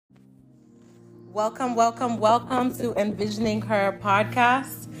Welcome, welcome, welcome to Envisioning Her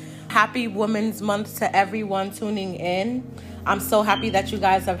podcast. Happy Women's Month to everyone tuning in. I'm so happy that you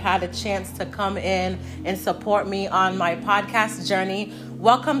guys have had a chance to come in and support me on my podcast journey.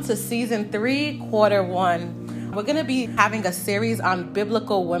 Welcome to season 3, quarter 1. We're going to be having a series on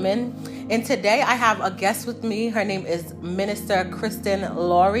biblical women. And today I have a guest with me. Her name is Minister Kristen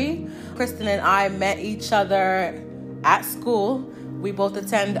Laurie. Kristen and I met each other at school. We both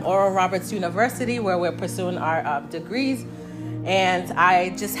attend Oral Roberts University where we're pursuing our degrees. And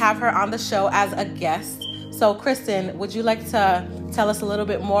I just have her on the show as a guest. So Kristen, would you like to tell us a little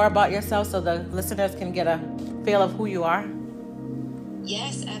bit more about yourself so the listeners can get a feel of who you are?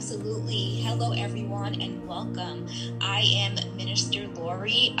 Yes, absolutely. Hello, everyone, and welcome. I am Minister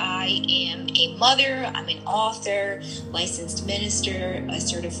Laurie. I am a mother, I'm an author, licensed minister, a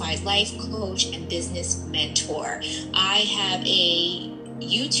certified life coach, and business mentor. I have a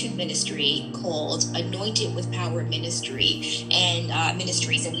YouTube ministry called Anointed with Power Ministry and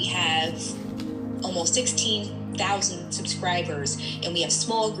Ministries, and we have almost 16,000 subscribers, and we have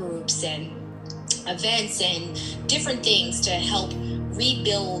small groups and events and different things to help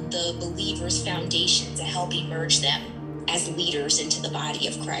rebuild the believers' foundations and help emerge them as leaders into the body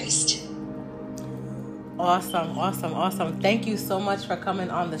of Christ. Awesome. Thank you so much for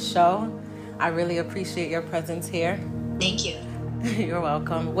coming on the show. I really appreciate your presence here. Thank you. You're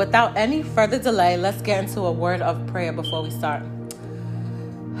welcome. Without any further delay, let's get into a word of prayer before we start.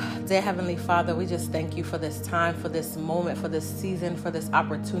 Dear Heavenly Father, we just thank you for this time, for this moment, for this season, for this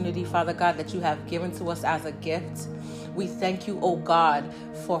opportunity, Father God, that you have given to us as a gift. We thank you, oh God,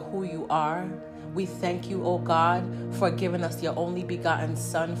 for who you are. We thank you, oh God, for giving us your only begotten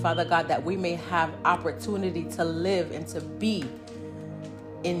Son, Father God, that we may have opportunity to live and to be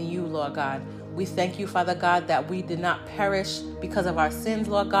in you, Lord God. We thank you, Father God, that we did not perish because of our sins,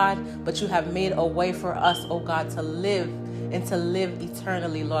 Lord God, but you have made a way for us, oh God, to live and to live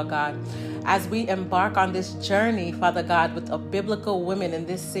eternally, Lord God. As we embark on this journey, Father God, with a biblical women in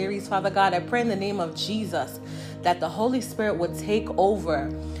this series, Father God, I pray in the name of Jesus that the Holy Spirit would take over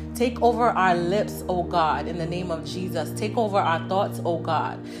our lips, oh God, in the name of Jesus. Take over our thoughts, oh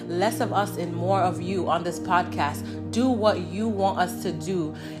God. Less of us and more of you on this podcast. Do what you want us to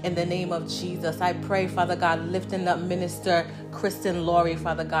do in the name of Jesus. I pray, Father God, lifting up Minister Kristen Laurie,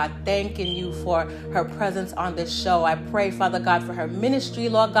 Father God, thanking you for her presence on this show. I pray, Father God, for her ministry,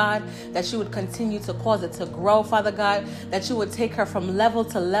 Lord God, that you would continue to cause it to grow, Father God, that you would take her from level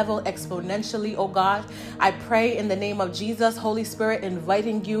to level exponentially, oh God. I pray in the name of Jesus, Holy Spirit,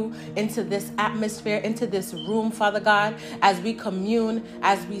 inviting you into this atmosphere, into this room, Father God, as we commune,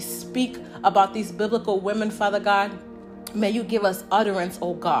 as we speak about these biblical women, Father God. May you give us utterance,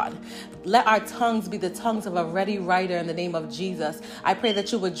 oh God. Let our tongues be the tongues of a ready writer in the name of Jesus. I pray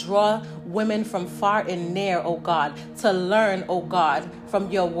that you would draw women from far and near, oh God, to learn, oh God, from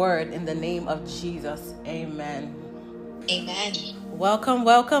your word in the name of Jesus. Amen. Amen. Welcome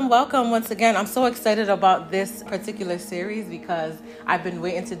once again. I'm so excited about this particular series because I've been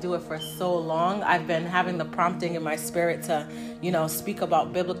waiting to do it for so long. I've been having the prompting in my spirit to, speak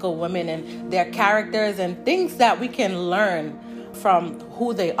about biblical women and their characters and things that we can learn from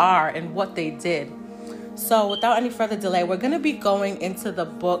who they are and what they did. So without any further delay, we're going to be going into the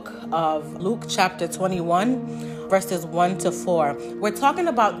book of Luke chapter 21, verses 1 to 4. We're talking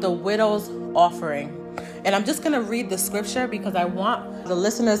about the widow's offering. And I'm just going to read the scripture because I want the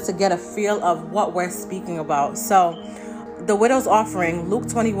listeners to get a feel of what we're speaking about. So, the widow's offering, Luke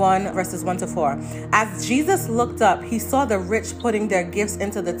 21, verses 1 to 4. As Jesus looked up, he saw the rich putting their gifts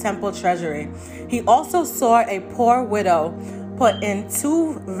into the temple treasury. He also saw a poor widow put in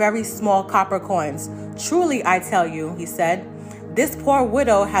 2 very small copper coins. Truly, I tell you, he said, this poor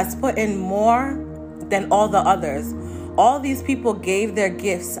widow has put in more than all the others. All these people gave their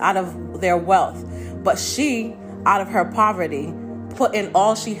gifts out of their wealth, but she, out of her poverty, put in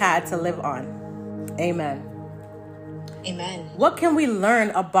all she had to live on. Amen. Amen. What can we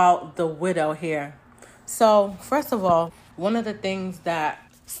learn about the widow here? So, first of all, one of the things that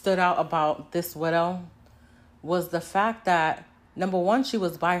stood out about this widow was the fact that, number one, she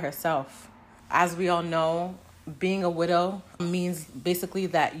was by herself. As we all know, being a widow means basically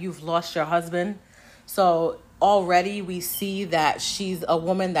that you've lost your husband. So already we see that she's a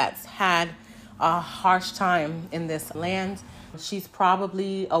woman that's had a harsh time in this land. She's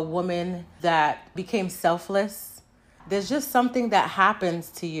probably a woman that became selfless. There's just something that happens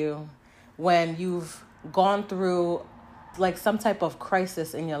to you when you've gone through like some type of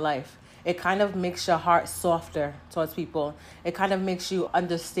crisis in your life. It kind of makes your heart softer towards people. It kind of makes you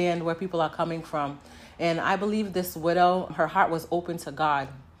understand where people are coming from. And I believe this widow, her heart was open to God.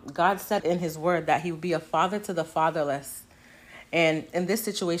 God said in his word that he would be a father to the fatherless. And in this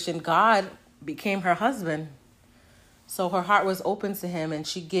situation, God became her husband. So her heart was open to him, and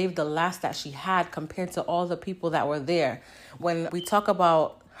she gave the last that she had compared to all the people that were there. When we talk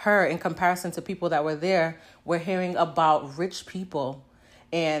about her in comparison to people that were there, we're hearing about rich people.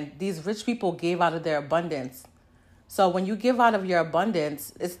 And these rich people gave out of their abundance. So when you give out of your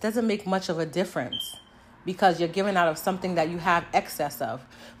abundance, it doesn't make much of a difference because you're giving out of something that you have excess of.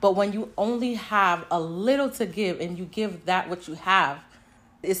 But when you only have a little to give and you give that what you have,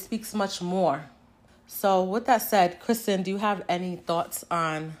 it speaks much more. So with that said, Kristen, do you have any thoughts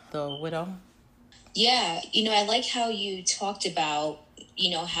on the widow? Yeah, I like how you talked about,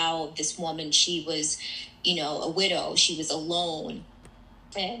 how this woman, she was, a widow, she was alone,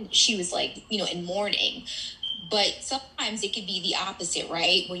 and she was like, in mourning. But sometimes it could be the opposite,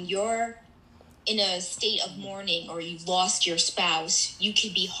 right? When you're in a state of mourning or you've lost your spouse, you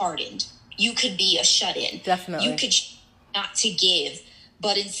could be hardened. You could be a shut-in. Definitely. You could not to give.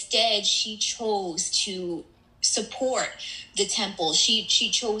 But instead, she chose to support the temple. She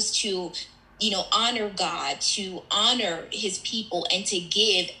chose to, honor God, to honor his people, and to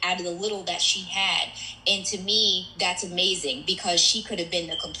give out of the little that she had. And to me, that's amazing because she could have been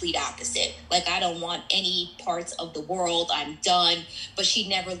the complete opposite. Like, I don't want any parts of the world. I'm done. But she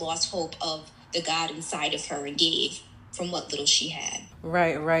never lost hope of the God inside of her and gave from what little she had.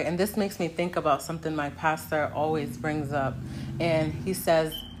 Right. And this makes me think about something my pastor always brings up. And he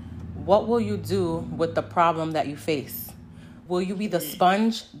says, what will you do with the problem that you face? Will you be the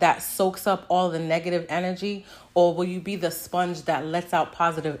sponge that soaks up all the negative energy, or will you be the sponge that lets out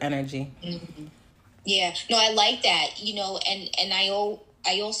positive energy? Mm-hmm. Yeah, no, I like that, and I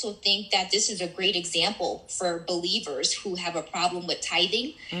also think that this is a great example for believers who have a problem with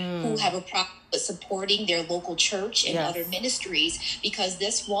tithing, who have a problem with supporting their local church and other ministries, because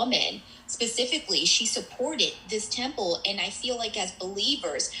this woman specifically, she supported this temple. And I feel like as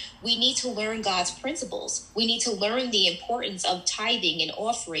believers, we need to learn God's principles. We need to learn the importance of tithing and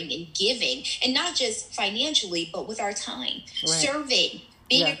offering and giving, and not just financially, but with our time, serving.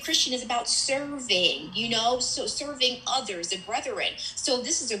 Being a Christian is about serving, so serving others, the brethren. So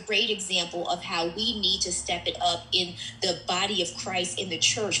this is a great example of how we need to step it up in the body of Christ, in the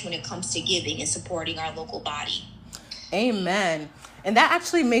church, when it comes to giving and supporting our local body. Amen. And that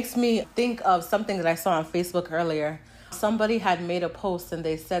actually makes me think of something that I saw on Facebook earlier. Somebody had made a post and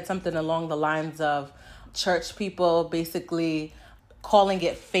they said something along the lines of church people basically calling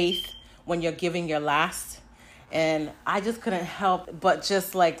it faith when you're giving your last. And I just couldn't help but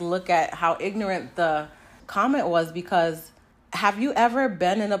just look at how ignorant the comment was, because have you ever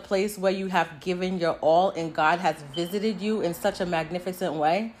been in a place where you have given your all and God has visited you in such a magnificent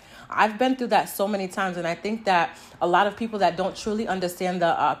way? I've been through that so many times, and I think that a lot of people that don't truly understand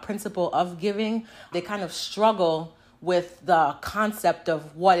the principle of giving, they kind of struggle with the concept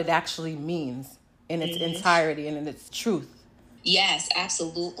of what it actually means in its entirety and in its truth. Yes,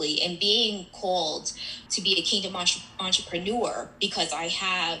 absolutely. And being called to be a kingdom entrepreneur, because I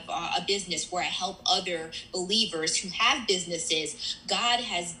have a business where I help other believers who have businesses, God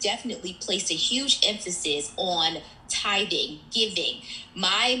has definitely placed a huge emphasis on tithing, giving.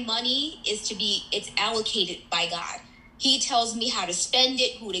 My money it's allocated by God. He tells me how to spend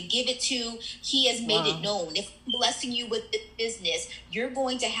it, who to give it to. He has made it known. If I'm blessing you with this business, you're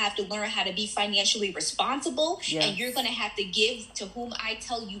going to have to learn how to be financially responsible. Yes. And you're going to have to give to whom I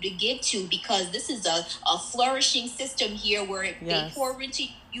tell you to give to, because this is a flourishing system here where they pour into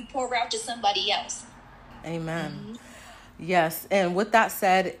you, pour out to somebody else. Amen. Mm-hmm. Yes. And with that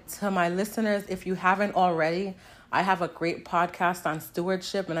said, to my listeners, if you haven't already, I have a great podcast on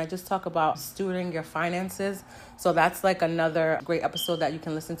stewardship, and I just talk about stewarding your finances. So that's another great episode that you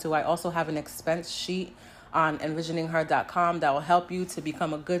can listen to. I also have an expense sheet on envisioningher.com that will help you to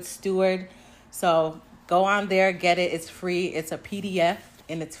become a good steward. So go on there, get it. It's free. It's a PDF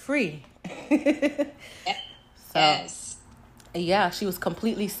and it's free. Yeah, she was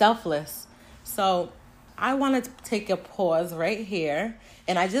completely selfless. So I wanted to take a pause right here.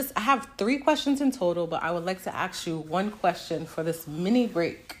 And I have 3 questions in total, but I would like to ask you one question for this mini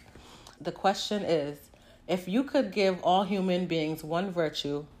break. The question is, if you could give all human beings one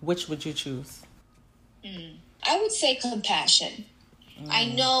virtue, which would you choose? I would say compassion. I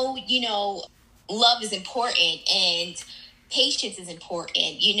know, love is important and patience is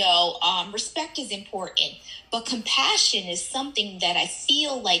important, respect is important, but compassion is something that I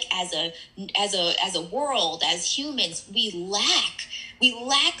feel like as a world, as humans, we lack. We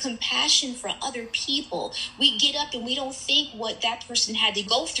lack compassion for other people. We get up and we don't think what that person had to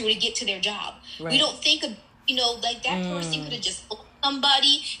go through to get to their job. Right. We don't think of, that person could have just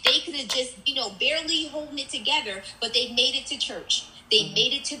somebody. They could have just, barely holding it together, but they made it to church. They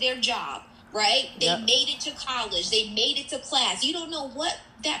made it to their job, right? They made it to college. They made it to class. You don't know what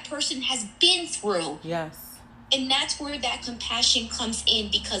that person has been through. Yes. And that's where that compassion comes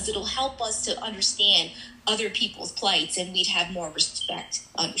in, because it'll help us to understand other people's plights, and we'd have more respect.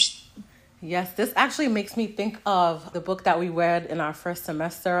 Yes, this actually makes me think of the book that we read in our first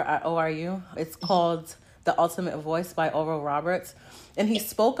semester at ORU. It's called The Ultimate Voice by Oral Roberts. And he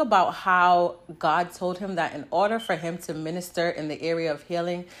spoke about how God told him that in order for him to minister in the area of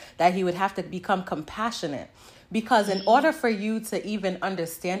healing, that he would have to become compassionate. Because in order for you to even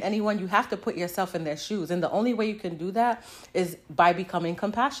understand anyone, you have to put yourself in their shoes. And the only way you can do that is by becoming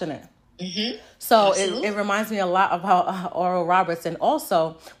compassionate. So it reminds me a lot about Oral Roberts. And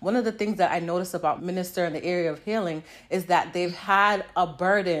also, one of the things that I notice about minister in the area of healing is that they've had a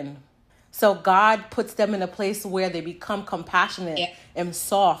burden. So God puts them in a place where they become compassionate and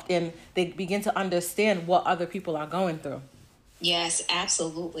soft, and they begin to understand what other people are going through. Yes,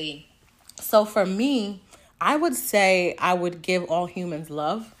 absolutely. So for me, I would say I would give all humans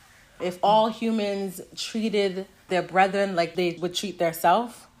love. If all humans treated their brethren like they would treat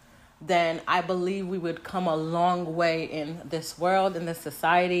themselves, then I believe we would come a long way in this world, in this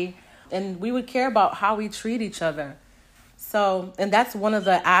society, and we would care about how we treat each other. So, and that's one of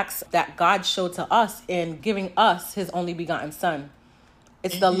the acts that God showed to us in giving us his only begotten son.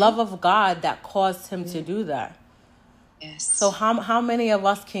 It's the love of God that caused him to do that. Yes. So how many of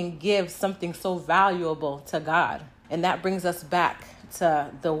us can give something so valuable to God? And that brings us back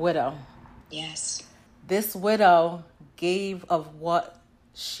to the widow. Yes. This widow gave of what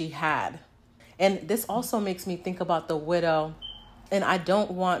she had. And this also makes me think about the widow. And I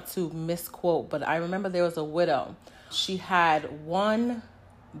don't want to misquote, but I remember there was a widow. She had one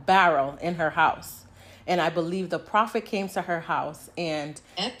barrel in her house. And I believe the prophet came to her house and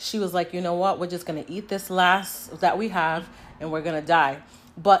she was like, you know what? We're just going to eat this last that we have and we're going to die.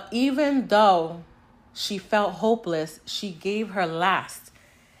 But even though she felt hopeless, she gave her last.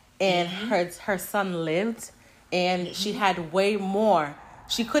 And her son lived, and she had way more.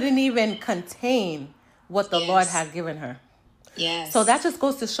 She couldn't even contain what the Lord had given her. Yes. So that just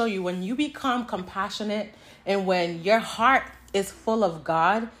goes to show you, when you become compassionate and when your heart is full of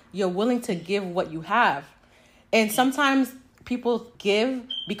God, you're willing to give what you have. And sometimes people give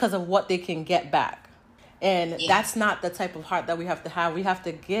because of what they can get back. And that's not the type of heart that we have to have. We have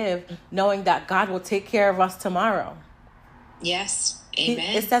to give knowing that God will take care of us tomorrow. Yes.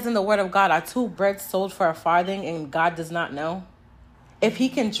 Amen. It says in the word of God, are 2 bread sold for a farthing and God does not know? If he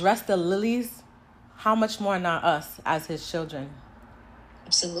can dress the lilies, how much more not us as his children?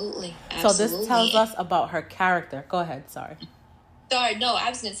 Absolutely. So this tells us about her character. Go ahead. Sorry, no, I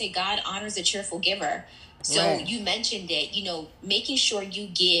was going to say God honors a cheerful giver. So you mentioned it, making sure you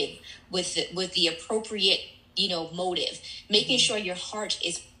give with the appropriate, motive, making sure your heart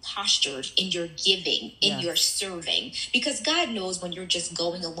is postured in your giving, in your serving, because God knows when you're just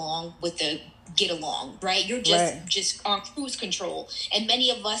going along with the get along, right? You're just on cruise control. And many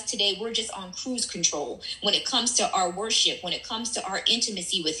of us today, we're just on cruise control when it comes to our worship, when it comes to our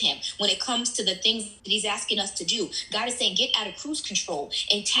intimacy with him, when it comes to the things that he's asking us to do. God is saying, get out of cruise control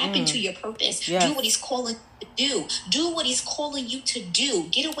and tap into your purpose. Do what he's calling you to do. Do what he's calling you to do.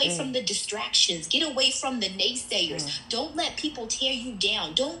 Get away from the distractions. Get away from the naysayers. Don't let people tear you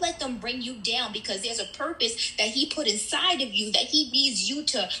down. Don't let them bring you down, because there's a purpose that he put inside of you that he needs you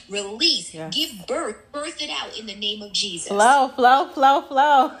to release. Give birth it out in the name of Jesus. Flow.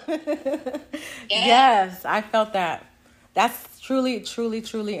 Yes, I felt that. That's truly, truly,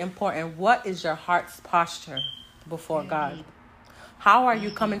 truly important. What is your heart's posture before God? How are you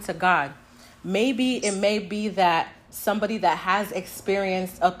coming to God? Maybe it may be that somebody that has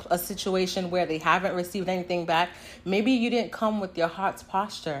experienced a situation where they haven't received anything back, maybe you didn't come with your heart's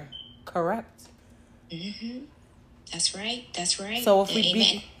posture correct. That's right. So if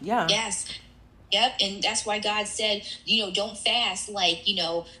we Yes. Yep. And that's why God said, don't fast like,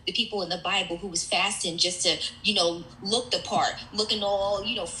 the people in the Bible who was fasting just to, look the part, looking all,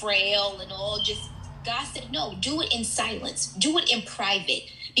 frail and all. Just God said, no, do it in silence. Do it in private,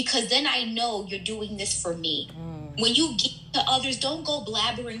 because then I know you're doing this for me. When you give to others, don't go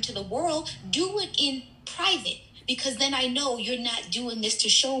blabbering to the world. Do it in private. Because then I know you're not doing this to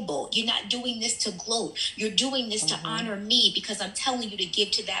showboat. You're not doing this to gloat. You're doing this to honor me, because I'm telling you to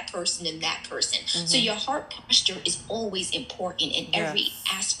give to that person and that person. So your heart posture is always important in every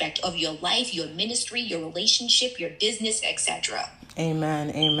aspect of your life, your ministry, your relationship, your business, etc.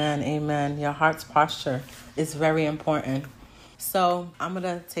 Amen. Your heart's posture is very important. So I'm going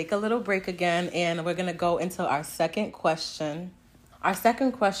to take a little break again, and we're going to go into our second question. Our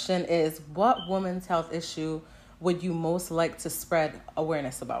second question is, what women's health issue would you most like to spread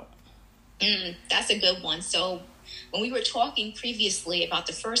awareness about? That's a good one. So when we were talking previously about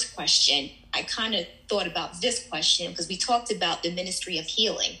the first question, I kind of thought about this question because we talked about the ministry of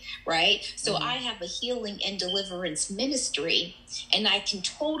healing, right? So I have a healing and deliverance ministry, and I can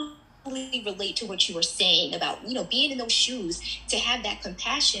totally relate to what you were saying about, being in those shoes, to have that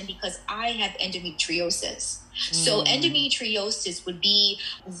compassion, because I have endometriosis. So endometriosis would be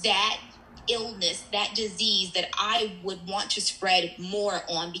that illness, that disease that I would want to spread more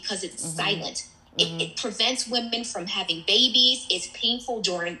on, because it's silent. It prevents women from having babies. It's painful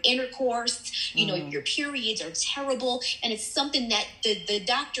during intercourse. Your periods are terrible. And it's something that the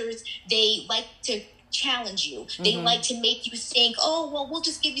doctors, they like to challenge you. They like to make you think, oh, well, we'll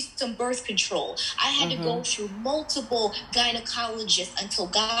just give you some birth control. I had to go through multiple gynecologists until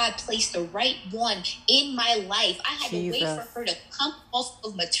God placed the right one in my life. I had to wait for her to come off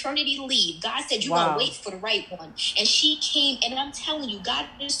of maternity leave. God said, you gotta wait for the right one. And she came, and I'm telling you, God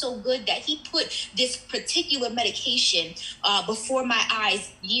is so good that he put this particular medication before my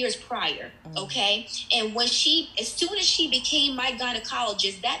eyes years prior. Okay. And as soon as she became my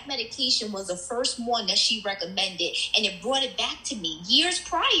gynecologist, that medication was the first one that she recommended, and it brought it back to me years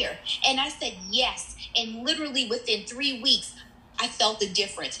prior. And I said yes, and literally within 3 weeks I felt the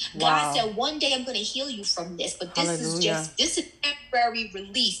difference. God said, one day I'm going to heal you from this, but this is temporary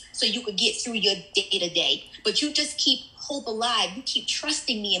release so you could get through your day-to-day. But you just keep hope alive. You keep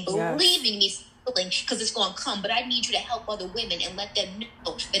trusting me and believing me, because it's going to come. But I need you to help other women and let them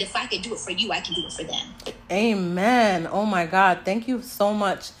know that if I can do it for you, I can do it for them. Amen. Oh my God. Thank you so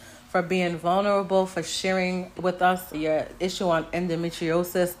much for being vulnerable, for sharing with us your issue on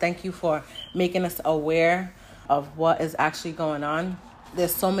endometriosis. Thank you for making us aware of what is actually going on.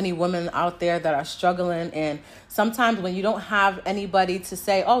 There's so many women out there that are struggling, and sometimes when you don't have anybody to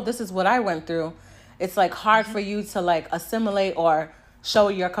say, oh, this is what I went through, it's like hard for you to like assimilate or show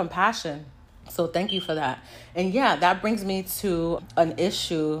your compassion. So thank you for that. And yeah, that brings me to an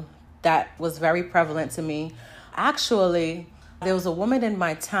issue that was very prevalent to me. Actually, there was a woman in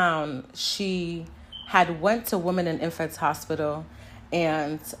my town. She had went to Women and Infants Hospital,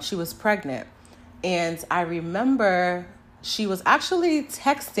 and she was pregnant. And I remember she was actually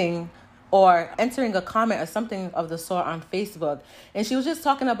texting or entering a comment or something of the sort on Facebook. And she was just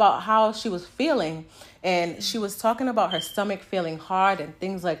talking about how she was feeling. And she was talking about her stomach feeling hard and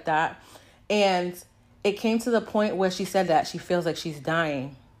things like that. And it came to the point where she said that she feels like she's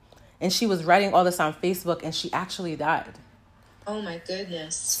dying. And she was writing all this on Facebook, and she actually died. Oh my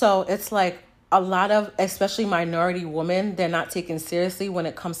goodness. So it's like a lot of, especially minority women, they're not taken seriously when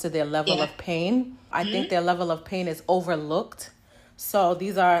it comes to their level of pain. I think their level of pain is overlooked. So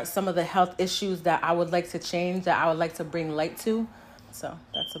these are some of the health issues that I would like to change, that I would like to bring light to. So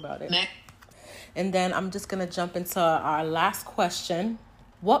that's about it. And then I'm just going to jump into our last question.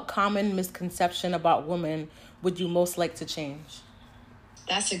 What common misconception about women would you most like to change?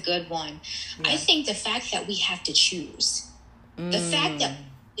 That's a good one. I think the fact that we have to choose. The fact that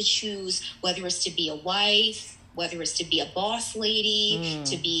we choose whether it's to be a wife, whether it's to be a boss lady,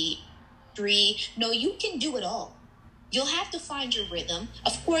 to be free. No, you can do it all. You'll have to find your rhythm.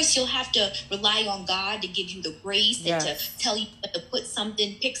 Of course, you'll have to rely on God to give you the grace and to tell you to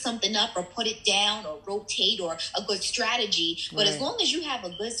pick something up or put it down or rotate or a good strategy. But as long as you have a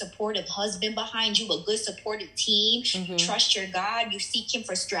good supportive husband behind you, a good supportive team, you trust your God, you seek him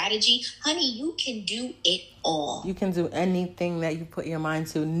for strategy, honey, you can do it all. You can do anything that you put your mind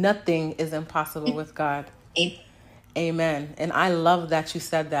to. Nothing is impossible with God. Amen. And I love that you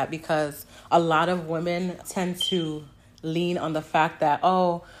said that, because a lot of women tend to lean on the fact that,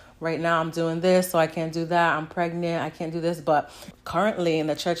 oh, right now I'm doing this, so I can't do that. I'm pregnant, I can't do this. But currently in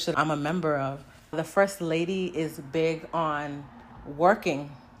the church that I'm a member of, the first lady is big on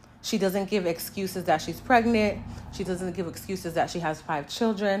working. She doesn't give excuses that she's pregnant. She doesn't give excuses that she has 5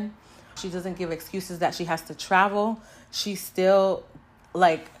 children. She doesn't give excuses that she has to travel. She still,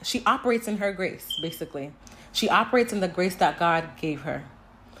 she operates in her grace, basically. She operates in the grace that God gave her.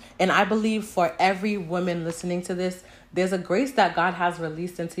 And I believe for every woman listening to this, there's a grace that God has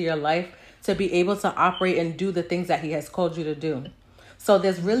released into your life to be able to operate and do the things that he has called you to do. So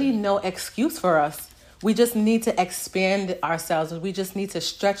there's really no excuse for us. We just need to expand ourselves. We just need to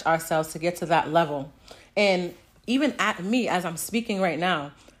stretch ourselves to get to that level. And even at me, as I'm speaking right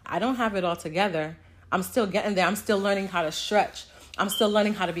now, I don't have it all together. I'm still getting there. I'm still learning how to stretch. I'm still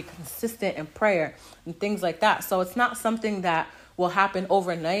learning how to be consistent in prayer and things like that. So it's not something that will happen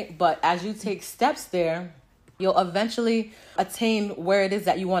overnight, but as you take steps there, you'll eventually attain where it is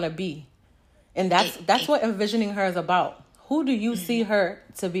that you want to be. And that's what Envisioning Her is about. Who do you see her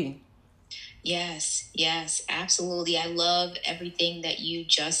to be? Yes, absolutely. I love everything that you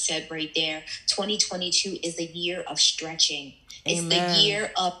just said right there. 2022 is the year of stretching. It's the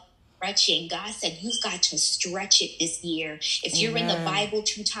year of stretching. God said you've got to stretch it this year. If you're in the Bible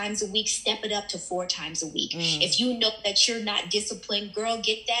 2 times a week, step it up to 4 times a week. If you know that you're not disciplined, girl,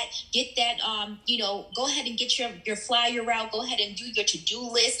 get that go ahead and get your flyer out. Go ahead and do your to-do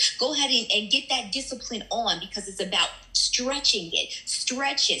list. Go ahead and get that discipline on, because it's about stretching it.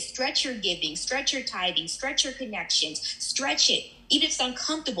 Stretch it. Stretch your giving. Stretch your tithing. Stretch your connections. Stretch it. Even if it's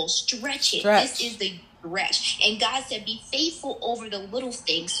uncomfortable, stretch it. This is the stretch. And God said, be faithful over the little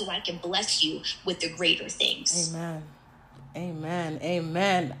things so I can bless you with the greater things.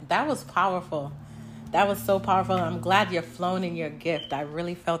 Amen. That was powerful. That was so powerful. I'm glad you're flowing in your gift. I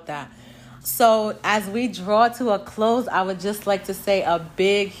really felt that. So as we draw to a close, I would just like to say a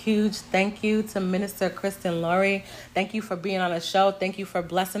big, huge thank you to Minister Kristen Laurie. Thank you for being on the show. Thank you for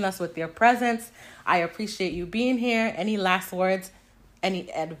blessing us with your presence. I appreciate you being here. Any last words,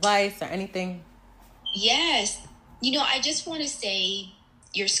 any advice or anything? Yes. I just want to say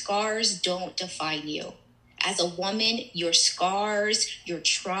your scars don't define you. As a woman, your scars, your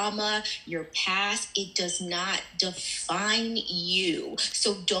trauma, your past, it does not define you.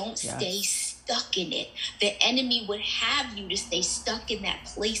 So don't stay stuck in it. The enemy would have you to stay stuck in that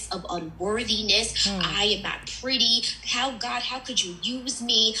place of unworthiness. I am not pretty. How could you use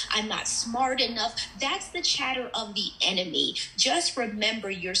me? I'm not smart enough. That's the chatter of the enemy. Just remember,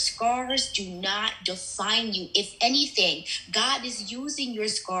 your scars do not define you. If anything, God is using your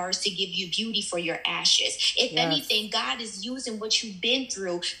scars to give you beauty for your ashes. If anything, God is using what you've been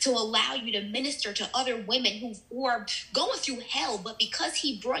through to allow you to minister to other women who are going through hell, but because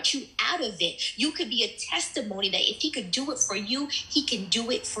he brought you out of it, you could be a testimony that if he could do it for you, he can do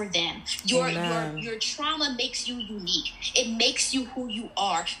it for them. Your trauma makes you unique. It makes you who you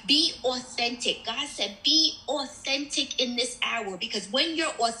are. Be authentic. God said, be authentic in this hour, because when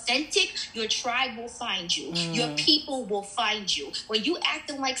you're authentic, your tribe will find you. Your people will find you. When you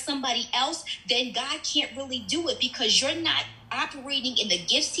acting like somebody else, then God can't really do it, because you're not operating in the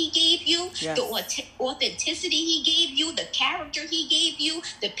gifts he gave you, the authenticity he gave you, the character he gave you,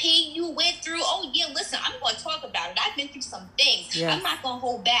 the pain you went through. Oh yeah, listen, I'm going to talk about it. I've been through some things. I'm not going to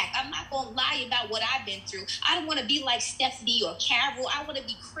hold back. I'm not going to lie about what I've been through. I don't want to be like Stephanie or Carol. I want to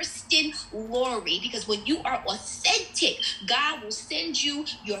be Kristen Laurie, because when you are authentic, God will send you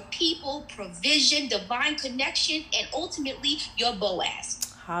your people, provision, divine connection, and ultimately your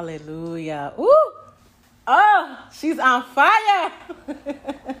Boaz. Hallelujah. Ooh. Oh, she's on fire.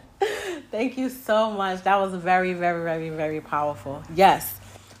 Thank you so much. That was very, very, very, very powerful. Yes.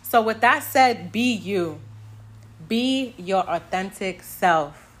 So with that said, be you. Be your authentic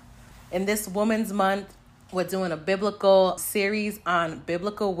self. In this Women's Month, we're doing a biblical series on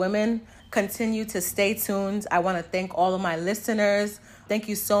biblical women. Continue to stay tuned. I want to thank all of my listeners. Thank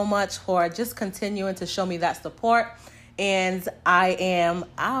you so much for just continuing to show me that support. And I am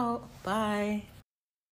out. Bye.